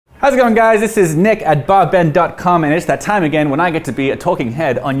How's it going, guys? This is Nick at barbend.com, and it's that time again when I get to be a talking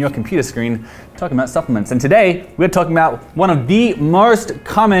head on your computer screen talking about supplements. And today we're talking about one of the most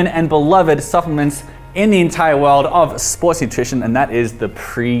common and beloved supplements in the entire world of sports nutrition, and that is the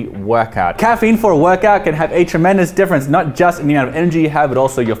pre-workout. Caffeine for a workout can have a tremendous difference, not just in the amount of energy you have, but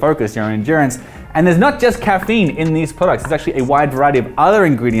also your focus, your endurance. And there's not just caffeine in these products, there's actually a wide variety of other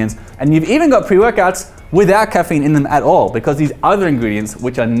ingredients, and you've even got pre-workouts without caffeine in them at all, because these other ingredients,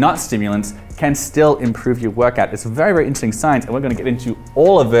 which are not stimulants, can still improve your workout. It's very, very interesting science, and we're gonna get into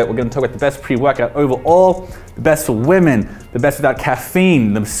all of it. We're gonna talk about the best pre-workout overall, the best for women, the best without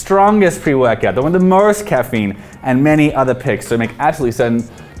caffeine, the strongest pre-workout, the one with the most caffeine, and many other picks. So make absolutely certain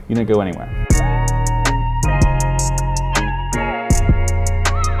you don't go anywhere.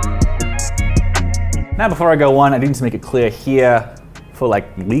 Now, before I go on, I need to make it clear here, for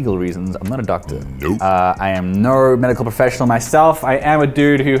legal reasons, I'm not a doctor. Nope. I am no medical professional myself. I am a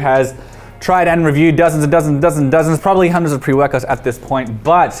dude who has tried and reviewed dozens and dozens, probably hundreds of pre-workouts at this point.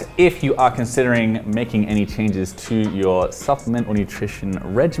 But if you are considering making any changes to your supplement or nutrition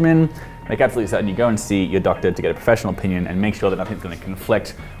regimen, make absolutely certain you go and see your doctor to get a professional opinion and make sure that nothing's going to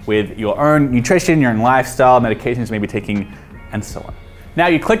conflict with your own nutrition, your own lifestyle, medications you may be taking, and so on. Now,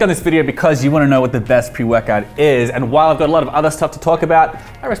 you clicked on this video because you want to know what the best pre-workout is, and while I've got a lot of other stuff to talk about,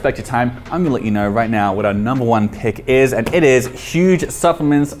 I respect your time. I'm gonna let you know right now what our #1 pick is, and it is Huge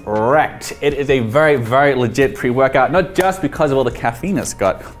Supplements Wrecked. It is a very, very legit pre-workout, not just because of all the caffeine it's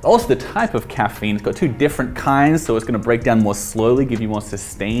got, also the type of caffeine. It's got 2 different kinds, so it's gonna break down more slowly, give you more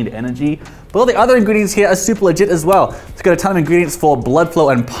sustained energy. But all the other ingredients here are super legit as well. It's got a ton of ingredients for blood flow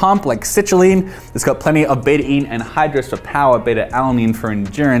and pump, like citrulline. It's got plenty of betaine and hydrous for power, beta-alanine for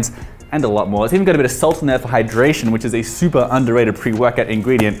endurance, and a lot more. It's even got a bit of salt in there for hydration, which is a super underrated pre-workout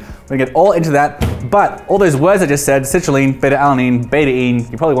ingredient. We're gonna get all into that, but all those words I just said, citrulline, beta-alanine,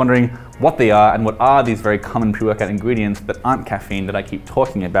 betaine, you're probably wondering what they are and what are these very common pre-workout ingredients that aren't caffeine that I keep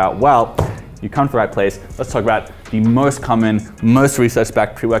talking about. Well, you come to the right place. Let's talk about the most common, most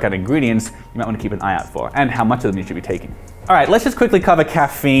research-backed pre-workout ingredients you might want to keep an eye out for, and how much of them you should be taking. All right, let's just quickly cover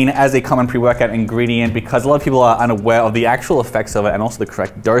caffeine as a common pre-workout ingredient, because a lot of people are unaware of the actual effects of it and also the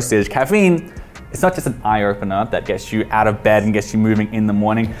correct dosage. Caffeine, it's not just an eye-opener that gets you out of bed and gets you moving in the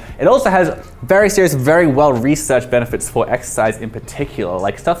morning. It also has very serious, very well-researched benefits for exercise in particular,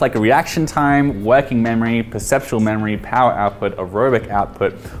 like stuff like reaction time, working memory, perceptual memory, power output, aerobic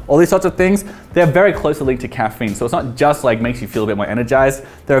output, all these sorts of things. They're very closely linked to caffeine. So it's not just like makes you feel a bit more energized.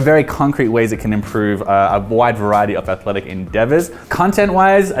 There are very concrete ways it can improve a wide variety of athletic endeavors.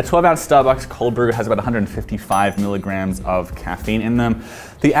 Content-wise, a 12-ounce Starbucks cold brew has about 155 milligrams of caffeine in them.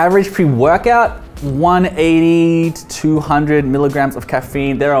 The average pre-workout, 180 to 200 milligrams of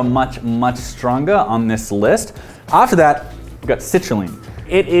caffeine. They are much, much stronger on this list. After that, we've got citrulline.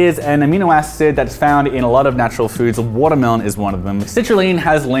 It is an amino acid that's found in a lot of natural foods. Watermelon is one of them. Citrulline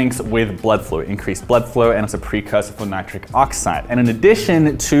has links with blood flow, increased blood flow, and it's a precursor for nitric oxide. And in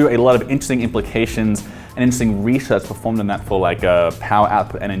addition to a lot of interesting implications and interesting research performed on that for power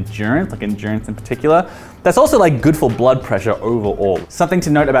output and endurance, like endurance in particular, that's also good for blood pressure overall. Something to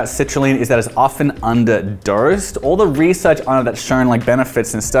note about citrulline is that it's often underdosed. All the research on it that's shown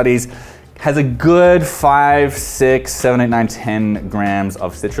benefits in studies has a good 5, 6, 7, 8, 9, 10 grams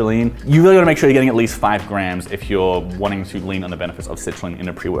of citrulline. You really want to make sure you're getting at least 5 grams if you're wanting to lean on the benefits of citrulline in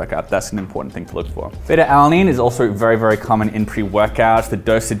a pre-workout. That's an important thing to look for. Beta-alanine is also very, very common in pre-workouts. The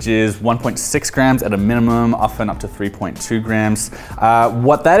dosage is 1.6 grams at a minimum, often up to 3.2 grams.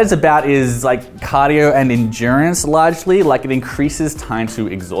 What that is about is cardio and endurance largely. It increases time to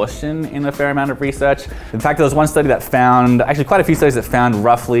exhaustion in a fair amount of research. In fact, there was one study that found, actually quite a few studies that found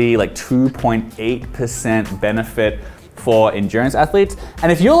roughly 2.8% benefit for endurance athletes.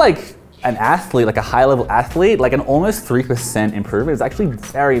 And if you're an athlete, a high-level athlete, an almost 3% improvement is actually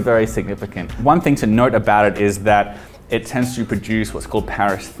very, very significant. One thing to note about it is that it tends to produce what's called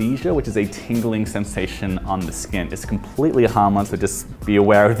paresthesia, which is a tingling sensation on the skin. It's completely harmless, so just be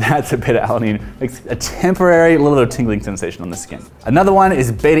aware of that. So beta-alanine makes a temporary little bit of tingling sensation on the skin. Another one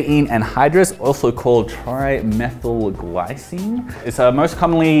is betaine anhydrous, also called trimethylglycine. It's most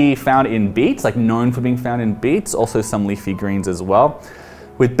commonly found in beets, known for being found in beets, also some leafy greens as well.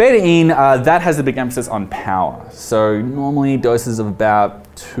 With betaine, that has a big emphasis on power. So normally doses of about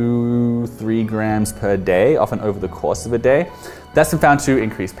 2-3 grams per day, often over the course of a day. That's been found to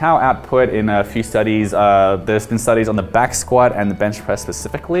increase power output in a few studies. There's been studies on the back squat and the bench press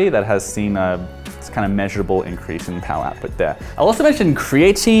specifically that has seen It's kind of measurable increase in power output there. I'll also mention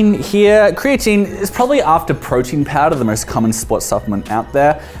creatine here. Creatine is probably after protein powder, the most common sports supplement out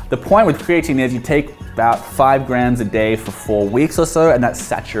there. The point with creatine is you take about 5 grams a day for 4 weeks or so, and that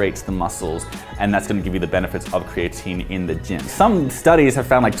saturates the muscles, and that's gonna give you the benefits of creatine in the gym. Some studies have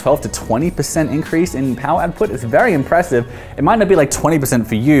found like 12 to 20% increase in power output. It's very impressive. It might not be like 20%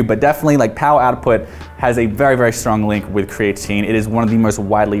 for you, but definitely like power output has a very, very strong link with creatine. It is one of the most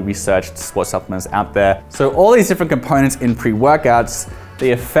widely researched sports supplements out there. So all these different components in pre-workouts,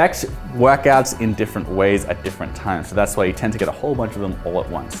 they affect workouts in different ways at different times. So that's why you tend to get a whole bunch of them all at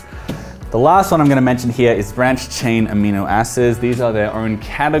once. The last one I'm gonna mention here is branched chain amino acids. These are their own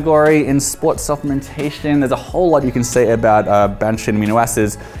category in sports supplementation. There's a whole lot you can say about branched chain amino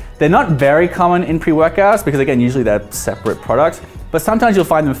acids. They're not very common in pre-workouts because again, usually they're separate products, but sometimes you'll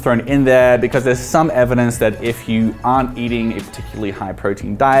find them thrown in there because there's some evidence that if you aren't eating a particularly high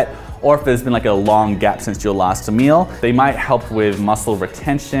protein diet, or if there's been like a long gap since your last meal, they might help with muscle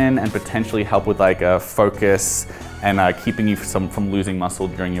retention and potentially help with like a focus and keeping you from losing muscle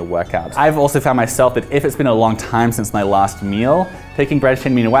during your workouts. I've also found myself that if it's been a long time since my last meal, taking branched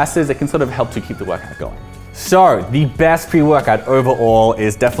chain amino acids, it can sort of help to keep the workout going. So the best pre-workout overall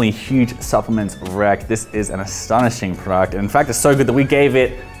is definitely Huge Supplements Rec. This is an astonishing product. In fact, it's so good that we gave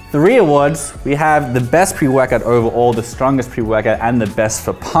it 3 awards. We have the best pre-workout overall, the strongest pre-workout, and the best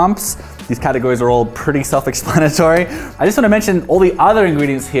for pumps. These categories are all pretty self-explanatory. I just want to mention all the other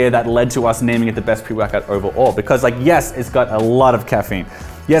ingredients here that led to us naming it the best pre-workout overall, because like, yes, it's got a lot of caffeine.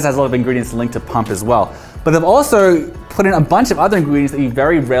 Yes, it has a lot of ingredients linked to pump as well. But they've also put in a bunch of other ingredients that you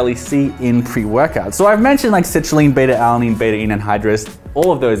very rarely see in pre-workouts. So I've mentioned like citrulline, beta-alanine, betaine, and anhydrous.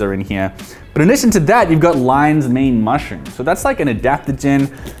 All of those are in here. But in addition to that, you've got lion's mane mushroom. So that's like an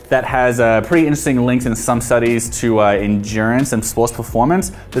adaptogen that has pretty interesting links in some studies to endurance and sports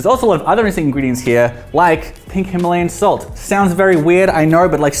performance. There's also a lot of other interesting ingredients here, like pink Himalayan salt. Sounds very weird, I know,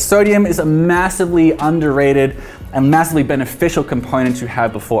 but like sodium is a massively underrated and massively beneficial component to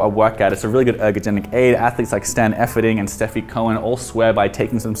have before a workout. It's a really good ergogenic aid. Athletes like Stan Efferding and Steffi Cohen all swear by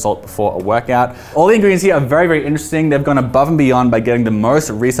taking some salt before a workout. All the ingredients here are very, very interesting. They've gone above and beyond by getting the most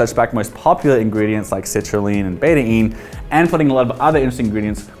research-backed, most popular ingredients like citrulline and betaine, and putting a lot of other interesting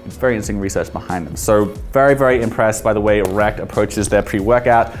ingredients with very interesting research behind them. So very, very impressed by the way Rect approaches their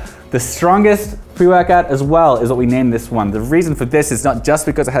pre-workout. The strongest pre-workout as well is what we named this one. The reason for this is not just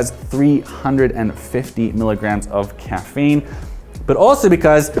because it has 350 milligrams of caffeine, but also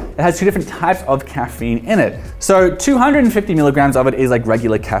because it has 2 different types of caffeine in it. So 250 milligrams of it is like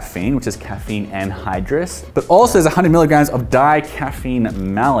regular caffeine, which is caffeine anhydrous, but also there's 100 milligrams of dicaffeine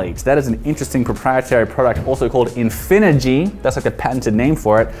malate. That is an interesting proprietary product also called Infinigy. That's like a patented name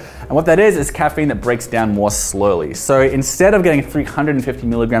for it. And what that is caffeine that breaks down more slowly. So instead of getting 350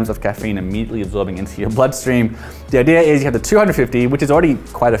 milligrams of caffeine immediately absorbing into your bloodstream, the idea is you have the 250, which is already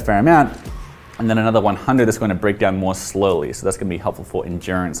quite a fair amount, and then another 100 that's going to break down more slowly. So that's going to be helpful for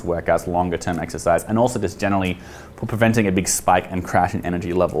endurance workouts, longer term exercise, and also just generally for preventing a big spike and crash in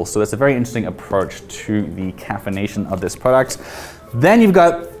energy levels. So that's a very interesting approach to the caffeination of this product. Then you've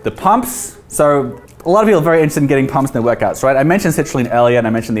got the pumps. So a lot of people are very interested in getting pumps in their workouts, right? I mentioned citrulline earlier, and I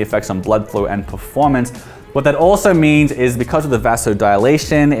mentioned the effects on blood flow and performance. What that also means is because of the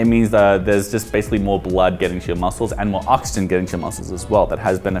vasodilation, it means that there's just basically more blood getting to your muscles and more oxygen getting to your muscles as well. That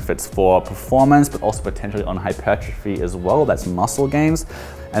has benefits for performance, but also potentially on hypertrophy as well. That's muscle gains.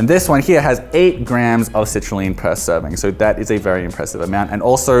 And this one here has 8 grams of citrulline per serving. So that is a very impressive amount. And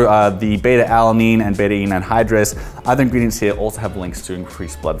also the beta-alanine and betaine anhydrous, other ingredients here also have links to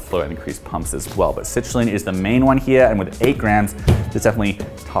increase blood flow and increase pumps as well. But citrulline is the main one here. And with 8 grams, it's definitely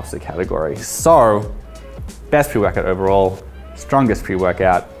tops the category. So best pre-workout overall, strongest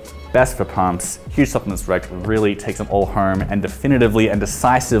pre-workout, best for pumps. Huge Supplements Rec really takes them all home, and definitively and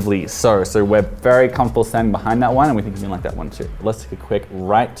decisively so. So we're very comfortable standing behind that one, and we think you're gonna like that one too. Let's take a quick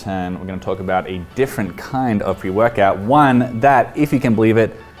right turn. We're gonna talk about a different kind of pre-workout, one that, if you can believe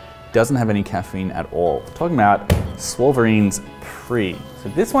it, doesn't have any caffeine at all. We're talking about Swolverine's Pre. So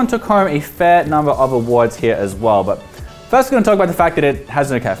this one took home a fair number of awards here as well, but first we're gonna talk about the fact that it has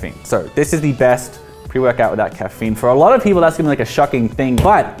no caffeine. So this is the best pre-workout without caffeine. For a lot of people, that's gonna be like a shocking thing,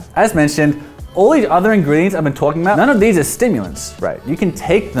 but as mentioned, all these other ingredients I've been talking about, none of these are stimulants, right? You can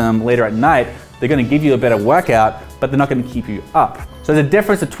take them later at night, they're gonna give you a better workout, but they're not gonna keep you up. So there's a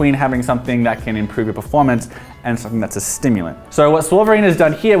difference between having something that can improve your performance and something that's a stimulant. So what Swolverine has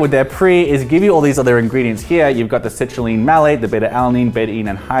done here with their Pre is give you all these other ingredients here. You've got the citrulline malate, the beta-alanine,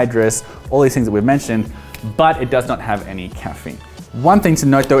 betaine anhydrous, all these things that we've mentioned, but it does not have any caffeine. One thing to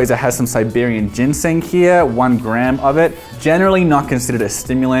note though is it has some Siberian ginseng here, 1 gram of it. Generally not considered a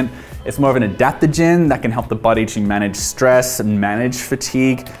stimulant. It's more of an adaptogen that can help the body to manage stress and manage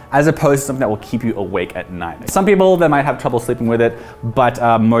fatigue, as opposed to something that will keep you awake at night. Some people, they might have trouble sleeping with it,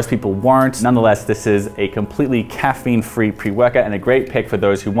 but most people won't. Nonetheless, this is a completely caffeine-free pre-workout and a great pick for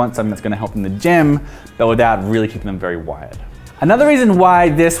those who want something that's gonna help in the gym, but without really keeping them very wired. Another reason why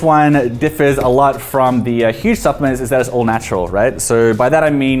this one differs a lot from the huge supplements is that it's all natural, right? So by that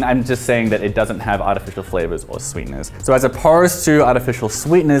I mean, I'm just saying that it doesn't have artificial flavors or sweeteners. So as opposed to artificial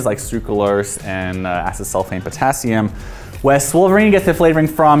sweeteners like sucralose and acesulfame potassium, where Swolverine gets their flavoring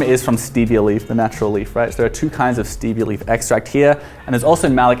from is from stevia leaf, the natural leaf, right? So there are two kinds of stevia leaf extract here, and there's also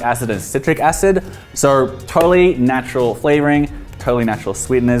malic acid and citric acid. So totally natural flavoring, totally natural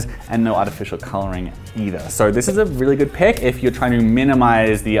sweeteners, and no artificial coloring either. So this is a really good pick if you're trying to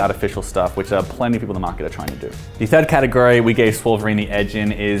minimize the artificial stuff, which plenty of people in the market are trying to do. The third category we gave Swolverine the edge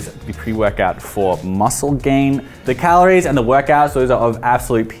in is the pre-workout for muscle gain. The calories and the workouts, those are of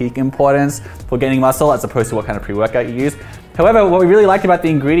absolute peak importance for gaining muscle as opposed to what kind of pre-workout you use. However, what we really like about the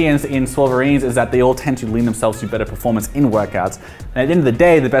ingredients in Swolverines is that they all tend to lean themselves to better performance in workouts. And at the end of the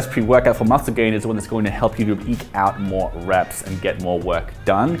day, the best pre-workout for muscle gain is the one that's going to help you to eke out more reps and get more work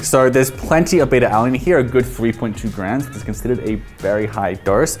done. So there's plenty of beta-alanine here, a good 3.2 grams, which is considered a very high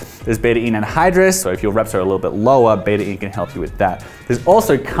dose. There's betaine anhydrous, so if your reps are a little bit lower, betaine can help you with that. There's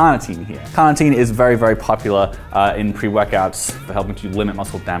also carnitine here. Carnitine is very, very popular in pre-workouts for helping to limit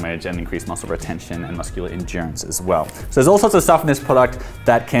muscle damage and increase muscle retention and muscular endurance as well. So there's all sorts of stuff in this product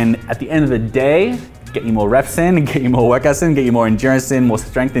that can, at the end of the day, get you more reps in, get you more workouts in, get you more endurance in, more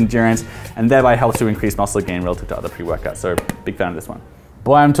strength endurance, and thereby helps to increase muscle gain relative to other pre-workouts. So big fan of this one.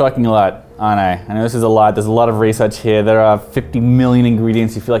 Boy, I'm talking a lot, aren't I? I know this is a lot. There's a lot of research here. There are 50 million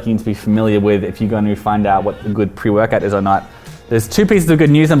ingredients you feel like you need to be familiar with if you're going to find out what a good pre-workout is or not. There's two pieces of good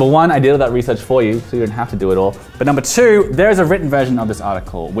news. Number one, I did all that research for you, so you don't have to do it all. But number two, there's a written version of this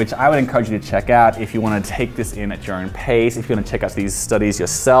article, which I would encourage you to check out if you want to take this in at your own pace, if you want to check out these studies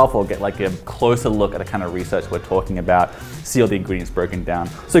yourself or get like a closer look at the kind of research we're talking about, see all the ingredients broken down.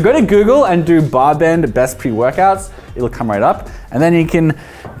 So go to Google and do Barbend best pre-workouts. It'll come right up, and then you can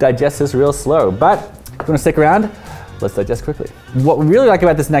digest this real slow. But if you want to stick around, let's digest quickly. What we really like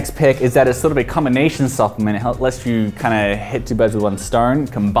about this next pick is that it's sort of a combination supplement. It lets you kind of hit two birds with one stone,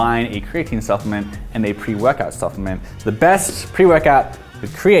 combine a creatine supplement and a pre-workout supplement. The best pre-workout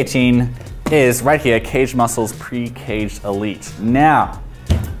with creatine is right here, Kaged Muscles Pre-Kaged Elite. Now,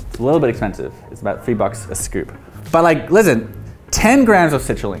 it's a little bit expensive. It's about $3 a scoop. But like, listen, 10 grams of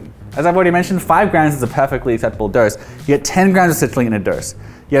citrulline. As I've already mentioned, 5 grams is a perfectly acceptable dose. You get 10 grams of citrulline in a dose.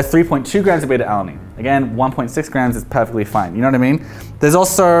 You have 3.2 grams of beta-alanine. Again, 1.6 grams is perfectly fine. You know what I mean? There's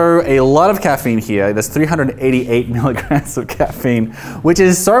also a lot of caffeine here. There's 388 milligrams of caffeine, which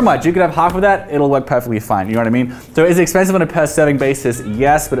is so much. You could have half of that, it'll work perfectly fine. You know what I mean? So is it expensive on a per serving basis?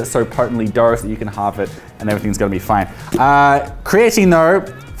 Yes, but it's so potently dosed that you can halve it and everything's gonna be fine. Creatine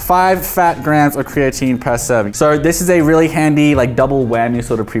though, 5 fat grams of creatine per serving. So this is a really handy like double whammy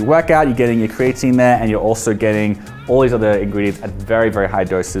sort of pre-workout. You're getting your creatine there and you're also getting all these other ingredients at very, very high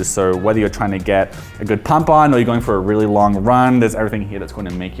doses. So whether you're trying to get a good pump on or you're going for a really long run, there's everything here that's going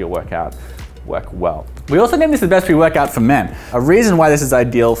to make your workout work well. We also named this the best pre-workout for men. A reason why this is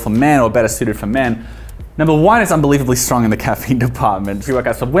ideal for men or better suited for men, number one, it's unbelievably strong in the caffeine department.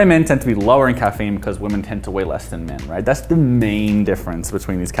 Pre-workouts for women tend to be lower in caffeine because women tend to weigh less than men, right? That's the main difference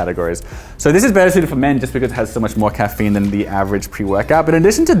between these categories. So this is better suited for men just because it has so much more caffeine than the average pre-workout. But in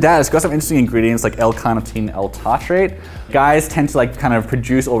addition to that, it's got some interesting ingredients like L-carnitine, L-tartrate. Guys tend to like kind of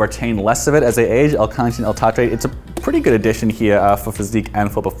produce or retain less of it as they age. L-carnitine, L-tartrate, it's a pretty good addition here for physique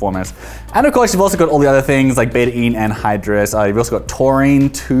and for performance. And of course, you've also got all the other things like betaine anhydrous. You've also got taurine,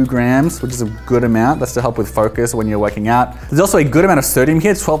 2 grams, which is a good amount. That's to help with focus when you're working out. There's also a good amount of sodium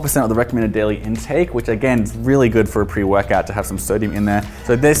here, 12% of the recommended daily intake, which again is really good for a pre-workout to have some sodium in there.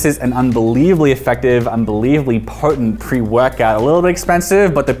 So this is an unbelievably effective, unbelievably potent pre-workout. A little bit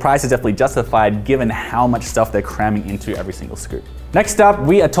expensive, but the price is definitely justified given how much stuff they're cramming into every single scoop. Next up,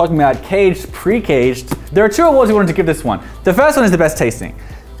 we are talking about Kaged, Pre-Kaged. There are 2 awards we wanted to give this one. The first one is the best tasting.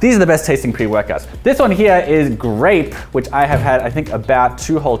 These are the best tasting pre-workouts. This one here is grape, which I have had, I think, about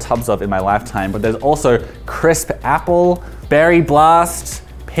 2 whole tubs of in my lifetime, but there's also crisp apple, berry blast,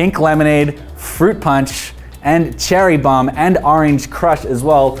 pink lemonade, fruit punch, and cherry bomb, and orange crush as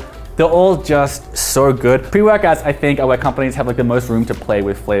well. They're all just so good. Pre-workouts, I think, are where companies have like the most room to play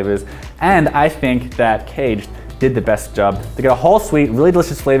with flavors, and I think that Kaged did the best job. They got a whole suite, really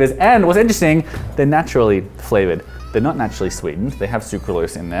delicious flavors, and what's interesting, they're naturally flavored. They're not naturally sweetened. They have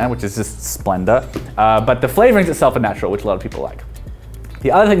sucralose in there, which is just splendor. But the flavorings itself are natural, which a lot of people like.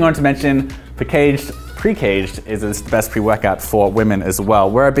 The other thing I wanted to mention for Kaged Pre-Kaged is the best pre-workout for women as well.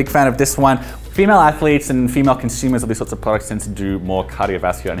 We're a big fan of this one. Female athletes and female consumers of these sorts of products tend to do more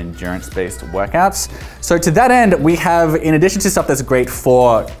cardiovascular and endurance-based workouts. So to that end, we have, in addition to stuff that's great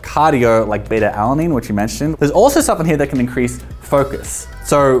for cardio, like beta-alanine, which you mentioned, there's also stuff in here that can increase focus.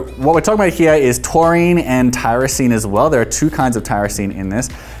 So what we're talking about here is taurine and tyrosine as well. There are two kinds of tyrosine in this.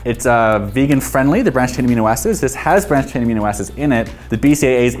 It's vegan friendly, the branched chain amino acids. This has branched chain amino acids in it. The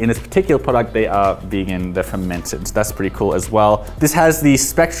BCAAs in this particular product, they are vegan, they're fermented. So that's pretty cool as well. This has the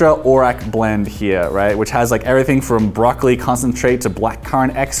Spectra ORAC blend here, right? Which has like everything from broccoli concentrate to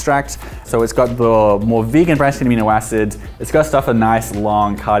blackcurrant extract. So it's got the more vegan branched chain amino acids. It's got stuff for nice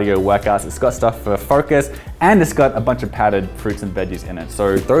long cardio workouts. It's got stuff for focus, and it's got a bunch of powdered fruits and veggies in it.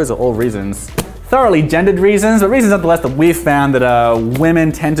 So those are all reasons, thoroughly gendered reasons, but reasons nonetheless that we've found that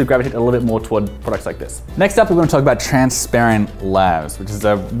women tend to gravitate a little bit more toward products like this. Next up, we're going to talk about Transparent Labs, which is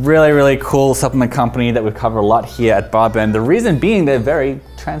a really, really cool supplement company that we've covered a lot here at Barbend. The reason being they're very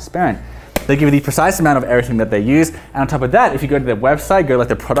transparent. They give you the precise amount of everything that they use. And on top of that, if you go to their website, go to like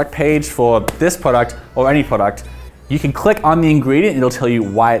the product page for this product or any product, you can click on the ingredient, it'll tell you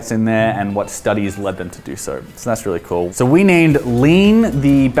why it's in there and what studies led them to do so. So that's really cool. So we named lean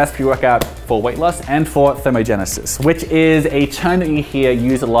the best pre-workout for weight loss and for thermogenesis, which is a term that you hear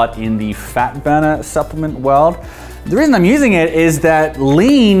used a lot in the fat burner supplement world. The reason I'm using it is that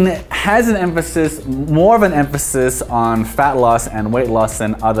lean has an emphasis, more of an emphasis on fat loss and weight loss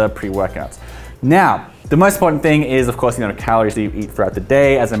than other pre-workouts. Now, the most important thing is, of course, the calories that you eat throughout the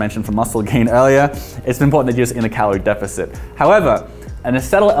day. As I mentioned for muscle gain earlier, it's important that you're just in a calorie deficit. However, an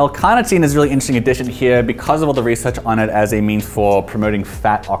acetyl L-carnitine is a really interesting addition here because of all the research on it as a means for promoting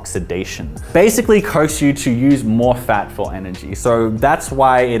fat oxidation. Basically coaxes you to use more fat for energy. So that's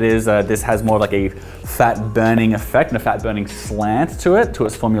why it is, this has more of like a fat burning effect and a fat burning slant to it, to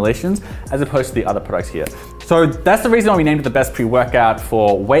its formulations, as opposed to the other products here. So that's the reason why we named it the best pre-workout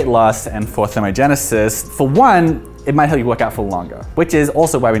for weight loss and for thermogenesis. For one, it might help you work out for longer, which is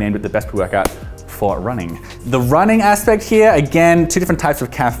also why we named it the best pre-workout for running. The running aspect here, again, two different types of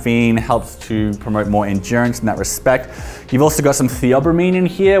caffeine, helps to promote more endurance in that respect. You've also got some theobromine in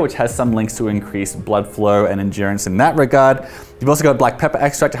here, which has some links to increase blood flow and endurance in that regard. You've also got black pepper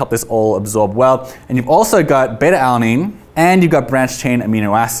extract to help this all absorb well. And you've also got beta-alanine, and you've got branched chain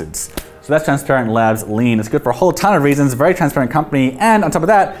amino acids. So that's Transparent Labs Lean. It's good for a whole ton of reasons, very transparent company, and on top of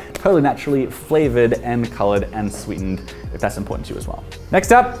that, totally naturally flavored and colored and sweetened, if that's important to you as well.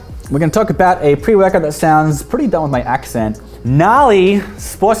 Next up, we're gonna talk about a pre-workout that sounds pretty dumb with my accent. Gnarly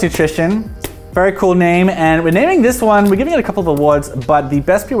Sports Nutrition. Very cool name, and we're naming this one, we're giving it a couple of awards, but the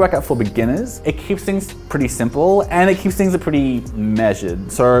best pre-workout for beginners. It keeps things pretty simple, and it keeps things pretty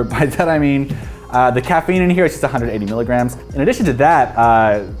measured. So by that I mean, the caffeine in here is just 180 milligrams. In addition to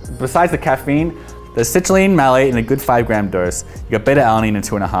that, besides the caffeine, there's citrulline, malate in a good 5-gram dose. You got beta-alanine in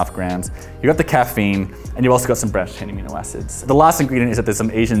 2.5 grams. You got the caffeine, and you've also got some branched chain amino acids. The last ingredient is that there's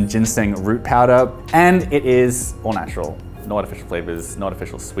some Asian ginseng root powder, and it is all natural. No artificial flavors, no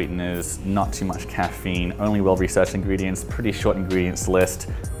artificial sweeteners, not too much caffeine, only well-researched ingredients, pretty short ingredients list.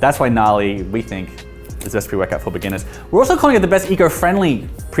 That's why Gnarly, we think, is the best pre-workout for beginners. We're also calling it the best eco-friendly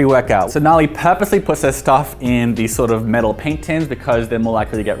pre-workout. So Gnarly purposely puts their stuff in these sort of metal paint tins because they're more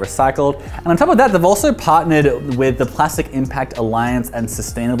likely to get recycled. And on top of that, they've also partnered with the Plastic Impact Alliance and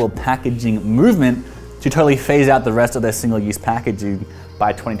Sustainable Packaging Movement to totally phase out the rest of their single-use packaging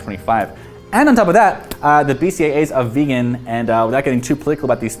by 2025. And on top of that, the BCAAs are vegan, and without getting too political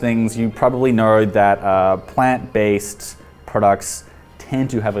about these things, you probably know that plant-based products tend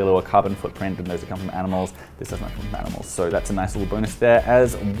to have a lower carbon footprint than those that come from animals. This does not come from animals, so that's a nice little bonus there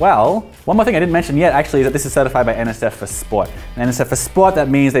as well. One more thing I didn't mention yet actually is that this is certified by NSF for Sport. And NSF for Sport, that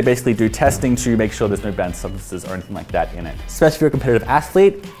means they basically do testing to make sure there's no banned substances or anything like that in it. Especially if you're a competitive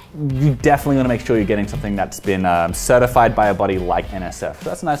athlete, you definitely want to make sure you're getting something that's been certified by a body like NSF. So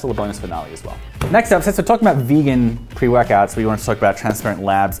that's a nice little bonus for Gnarly as well. Next up, since we're talking about vegan pre-workouts, we want to talk about Transparent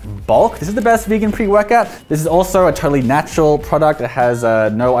Labs Bulk. This is the best vegan pre-workout. This is also a totally natural product. It has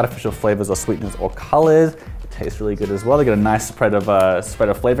no artificial flavors or sweeteners or colors. It tastes really good as well. They got a nice spread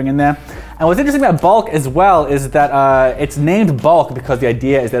of flavoring in there. And what's interesting about Bulk as well is that it's named Bulk because the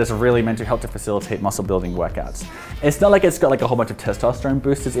idea is that it's really meant to help to facilitate muscle building workouts. It's not like it's got like a whole bunch of testosterone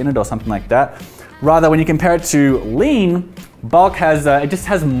boosters in it or something like that. Rather, when you compare it to Lean, Bulk has, it just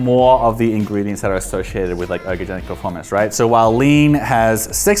has more of the ingredients that are associated with like ergogenic performance, right? So while Lean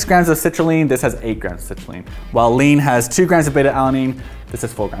has 6 grams of citrulline, this has 8 grams of citrulline. While Lean has 2 grams of beta-alanine, this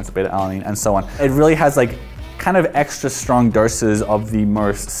has 4 grams of beta-alanine, and so on. It really has like kind of extra strong doses of the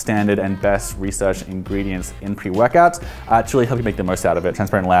most standard and best research ingredients in pre-workouts to really help you make the most out of it.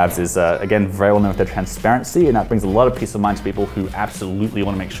 Transparent Labs is, again, very well known for their transparency, and that brings a lot of peace of mind to people who absolutely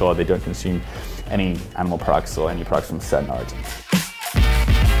want to make sure they don't consume any animal products or any products from certain origins.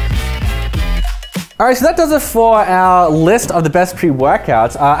 All right, so that does it for our list of the best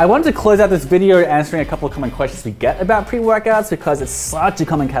pre-workouts. I wanted to close out this video answering a couple of common questions we get about pre-workouts because it's such a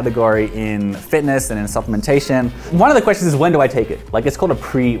common category in fitness and in supplementation. One of the questions is, when do I take it? Like, it's called a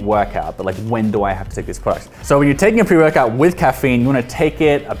pre-workout, but like, when do I have to take these products? So when you're taking a pre-workout with caffeine, you want to take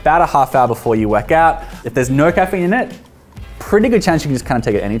it about a half hour before you work out. If there's no caffeine in it, pretty good chance you can just kind of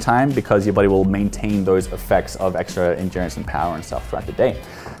take it anytime because your body will maintain those effects of extra endurance and power and stuff throughout the day.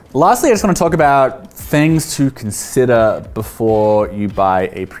 Lastly, I just want to talk about things to consider before you buy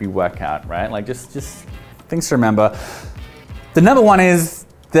a pre-workout, right? Like just things to remember. The number one is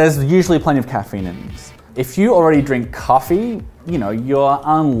there's usually plenty of caffeine in these. If you already drink coffee, you know, you're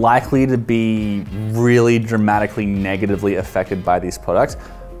unlikely to be really dramatically negatively affected by these products.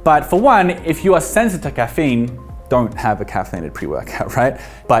 But for one, if you are sensitive to caffeine, don't have a caffeinated pre-workout, right?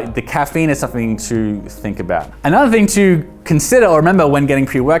 But the caffeine is something to think about. Another thing to consider or remember when getting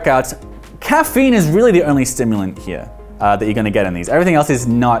pre-workouts, caffeine is really the only stimulant here that you're gonna get in these. Everything else is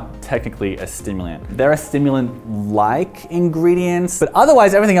not technically a stimulant. They're a stimulant-like ingredients, but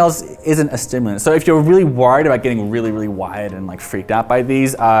otherwise everything else isn't a stimulant. So if you're really worried about getting really wired and like freaked out by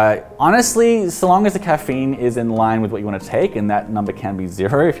these, honestly, so long as the caffeine is in line with what you wanna take, and that number can be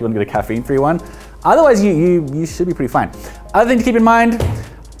 0 if you wanna get a caffeine-free one, otherwise you should be pretty fine. Other thing to keep in mind,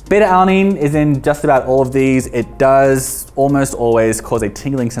 beta-alanine is in just about all of these. It does almost always cause a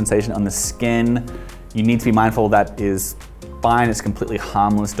tingling sensation on the skin. You need to be mindful that is fine, it's completely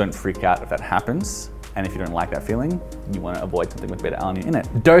harmless, don't freak out if that happens. And if you don't like that feeling, you want to avoid something with beta-alanine in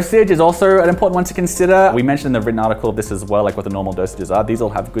it. Dosage is also an important one to consider. We mentioned in the written article of this as well, like what the normal dosages are. These all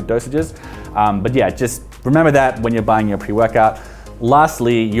have good dosages. But yeah, just remember that when you're buying your pre-workout.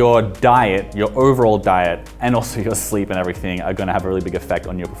 Lastly, your diet, your overall diet, and also your sleep and everything are gonna have a really big effect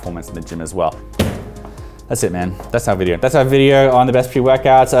on your performance in the gym as well. That's it, man. That's our video. That's our video on the best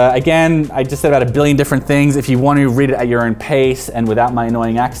pre-workouts. Again, I just said about a billion different things. If you want to read it at your own pace and without my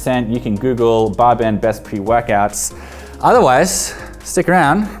annoying accent, you can Google Barbend best pre-workouts. Otherwise, stick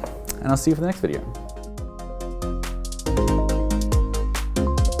around and I'll see you for the next video.